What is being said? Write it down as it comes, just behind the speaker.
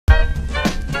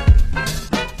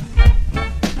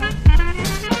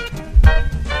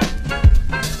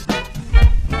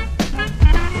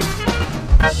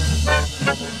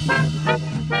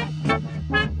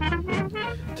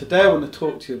Today I want to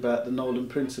talk to you about the Nolan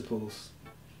Principles.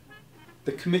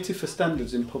 The Committee for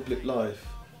Standards in Public Life,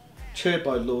 chaired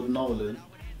by Lord Nolan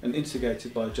and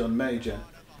instigated by John Major,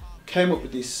 came up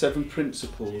with these 7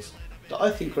 principles that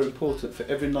I think are important for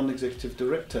every non-executive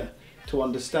director to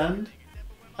understand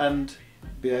and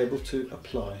be able to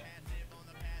apply.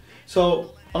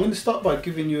 So I'm going to start by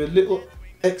giving you a little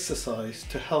exercise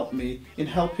to help me in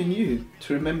helping you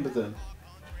to remember them.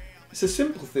 It's a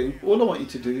simple thing. All I want you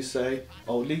to do is say,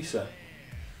 "Oh Lisa."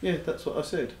 Yeah, that's what I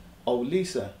said. "Oh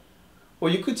Lisa." Or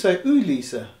you could say, "Ooh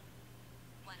Lisa."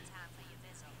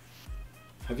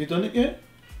 Have you done it yet?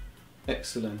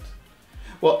 Excellent.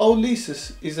 Well, "Oh Lisa"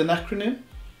 is an acronym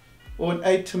or an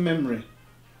aid to memory.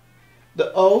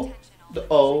 The O, the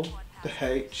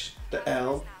H, the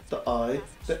L, the I,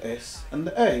 the S and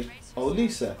the A. "Oh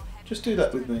Lisa." Just do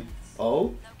that with me.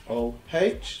 O-H-L-I-S-A.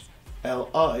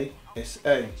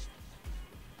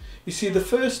 You see, the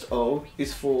first O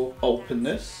is for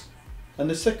openness, and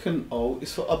the second O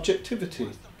is for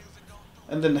objectivity,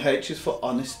 and then the H is for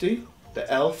honesty,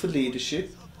 the L for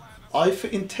leadership, I for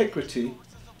integrity,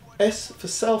 S for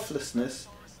selflessness,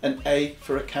 and A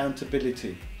for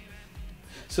accountability.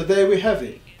 So there we have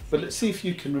it, but let's see if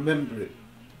you can remember it.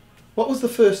 What was the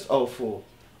first O for?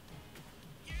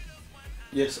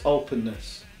 Yes,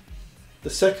 openness.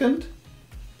 The second?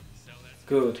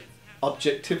 Good,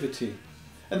 objectivity.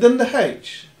 And then the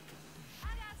H,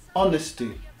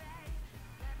 honesty.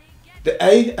 The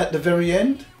A at the very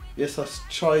end, yes, I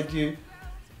tried you,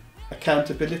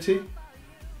 accountability.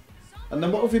 And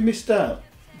then what have we missed out?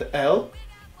 The L,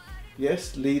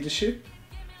 yes, leadership.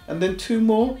 And then 2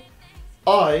 more,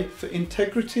 I for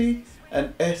integrity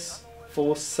and S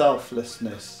for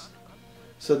selflessness.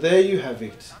 So there you have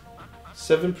it,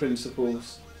 7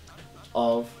 principles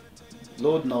of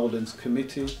Lord Nolan's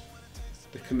committee,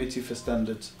 the Committee for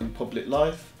Standards in Public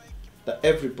Life, that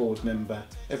every board member,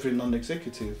 every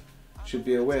non-executive should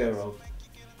be aware of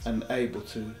and able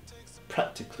to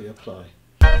practically apply.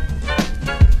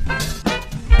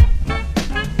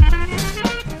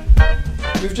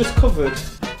 We've just covered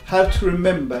how to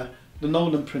remember the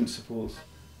Nolan Principles,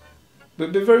 but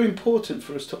it'd be very important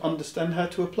for us to understand how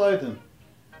to apply them.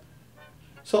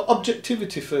 So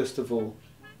objectivity first of all.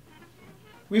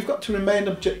 We've got to remain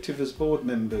objective as board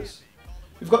members.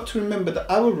 We've got to remember that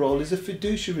our role is a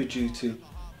fiduciary duty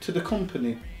to the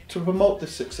company to promote the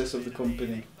success of the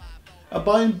company. And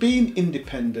by being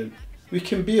independent, we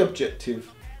can be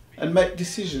objective and make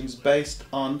decisions based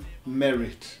on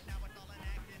merit.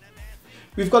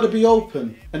 We've got to be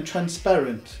open and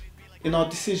transparent in our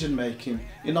decision making,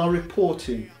 in our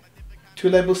reporting, to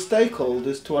enable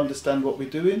stakeholders to understand what we're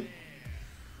doing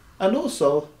and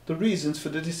also the reasons for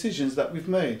the decisions that we've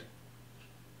made.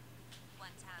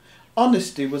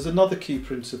 Honesty was another key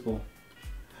principle,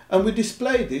 and we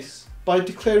display this by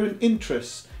declaring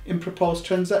interest in proposed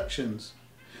transactions.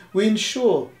 We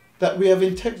ensure that we have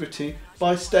integrity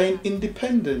by staying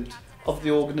independent of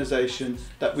the organisation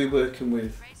that we're working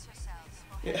with.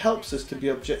 It helps us to be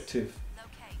objective.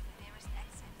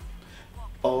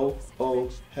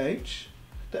 O-O-H.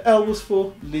 The L was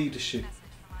for leadership.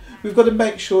 We've got to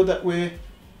make sure that we're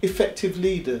effective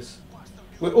leaders.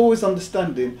 We're always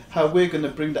understanding how we're going to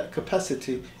bring that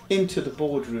capacity into the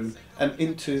boardroom and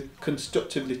into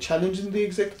constructively challenging the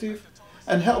executive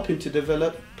and helping to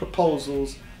develop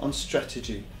proposals on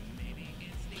strategy.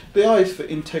 The I is for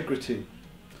integrity,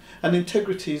 and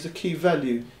integrity is a key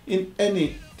value in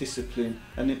any discipline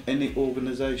and in any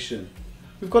organisation.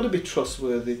 We've got to be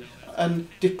trustworthy and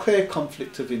declare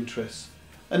conflict of interest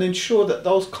and ensure that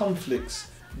those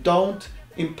conflicts don't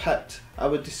impact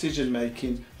our decision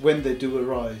making when they do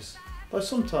arise, by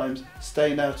sometimes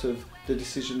staying out of the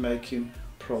decision making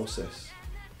process.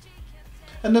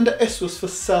 And then the S was for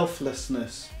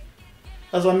selflessness.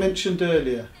 As I mentioned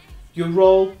earlier, your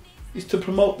role is to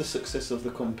promote the success of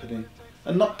the company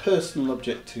and not personal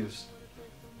objectives.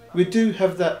 We do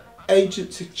have that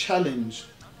agency challenge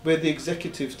where the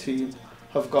executive team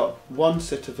have got one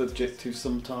set of objectives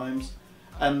sometimes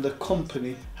and the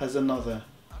company has another.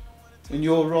 And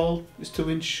your role is to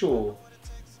ensure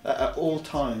that at all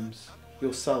times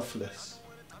you're selfless.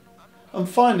 And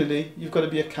finally, you've got to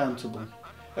be accountable.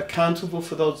 Accountable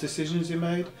for those decisions you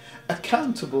made.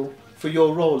 Accountable for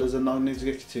your role as a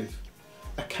non-executive.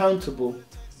 Accountable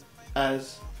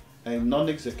as a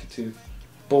non-executive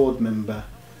board member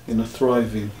in a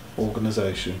thriving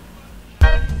organisation.